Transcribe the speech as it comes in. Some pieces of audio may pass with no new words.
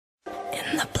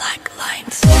The black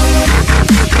lines.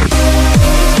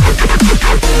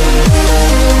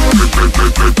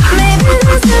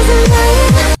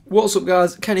 What's up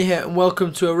guys, Kenny here and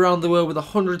welcome to Around the World with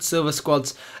 100 Silver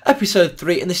Squads, episode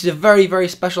 3, and this is a very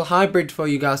special hybrid for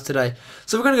you guys today.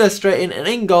 So we're going to go straight in, and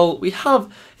in goal we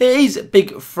have, it is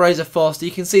Big Fraser Forster.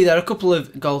 You can see there are a couple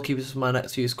of goalkeepers for my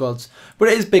next few squads, but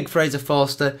it is Big Fraser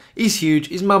Forster. He's huge,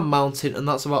 he's man mountain, and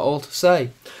that's about all to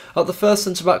say. At the first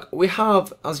centre back we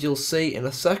have, as you'll see in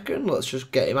a second, let's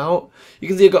just get him out. You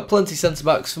can see I've got plenty of centre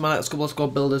backs for my next couple of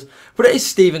squad builders, but it is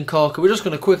Stephen Corker. We're just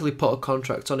going to quickly put a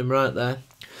contract on him right there.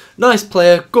 Nice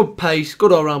player, good pace,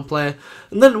 good all-round player.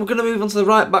 And then we're going to move on to the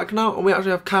right back now, and we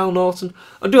actually have Kyle Norton.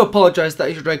 I do apologise that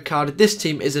he's red carded. This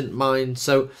team isn't mine,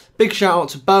 so big shout out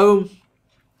to Bohm.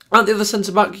 At the other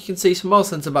centre back, you can see some more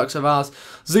centre backs of ours.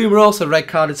 Zuma also red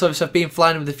carded, so obviously I've been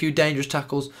flying with a few dangerous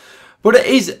tackles. But it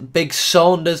is Big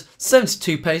Saunders,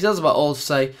 72 pace, that's about all to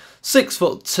say.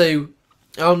 6'2",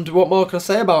 and what more can I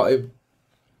say about him?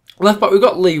 Left back, we've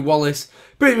got Lee Wallace,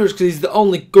 pretty much because he's the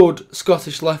only good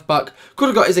Scottish left back. Could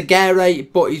have got his Aguirre,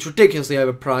 but he's ridiculously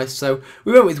overpriced, so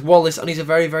we went with Wallace, and he's a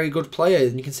very good player.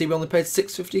 And you can see we only paid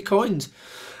 650 coins.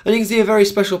 And you can see a very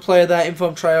special player there,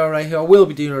 Inform Traore, who I will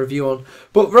be doing a review on.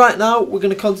 But right now, we're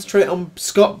going to concentrate on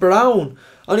Scott Brown,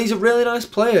 and he's a really nice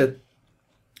player.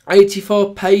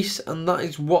 84 pace, and that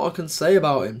is what I can say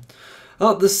about him.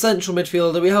 At the central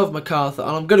midfielder we have MacArthur,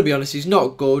 and I'm going to be honest, he's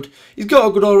not good. He's got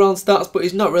a good all-round stats, but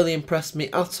he's not really impressed me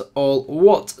at all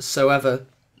whatsoever.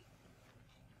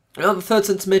 At the third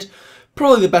centre mid,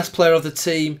 probably the best player of the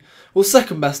team. Well,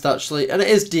 second best actually, and it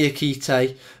is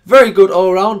Diakite. Very good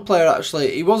all-round player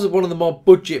actually. He was one of the more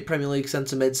budget Premier League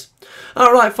centre mids.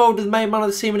 At right forward, the main man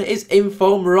of the team, and it is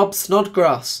Inform Rob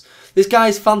Snodgrass. This guy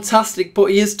is fantastic,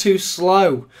 but he is too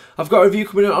slow. I've got a review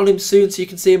coming out on him soon, so you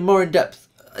can see more in depth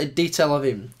detail of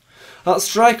him. At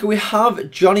striker we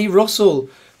have Johnny Russell,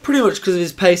 pretty much because of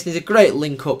his pace, and he's a great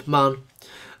link-up man.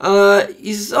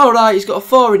 He's alright, he's got a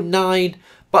 4 in 9,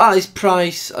 but at his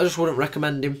price, I just wouldn't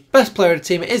recommend him. Best player of the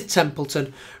team is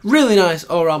Templeton. Really nice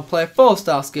all-round player,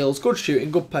 4-star skills, good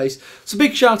shooting, good pace. So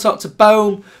big shout out to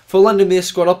Bohm for lending me a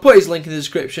squad. I'll put his link in the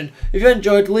description. If you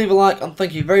enjoyed, leave a like, and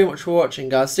thank you very much for watching,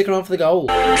 guys. Stick around for the goal.